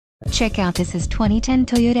Check out this is 2010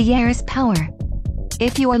 Toyota Yaris Power.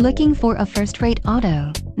 If you are looking for a first-rate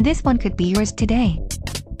auto, this one could be yours today.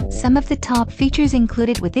 Some of the top features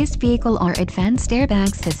included with this vehicle are advanced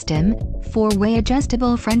airbag system, 4-way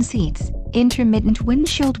adjustable front seats, intermittent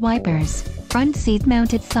windshield wipers, front seat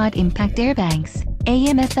mounted side impact airbags,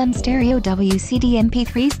 AM/FM stereo WCD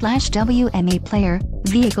MP3/WMA player,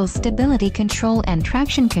 vehicle stability control and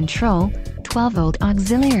traction control, 12-volt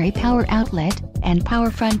auxiliary power outlet, and power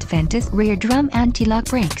front ventus rear drum anti-lock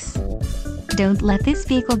brakes. Don't let this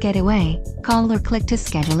vehicle get away. Call or click to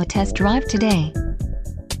schedule a test drive today.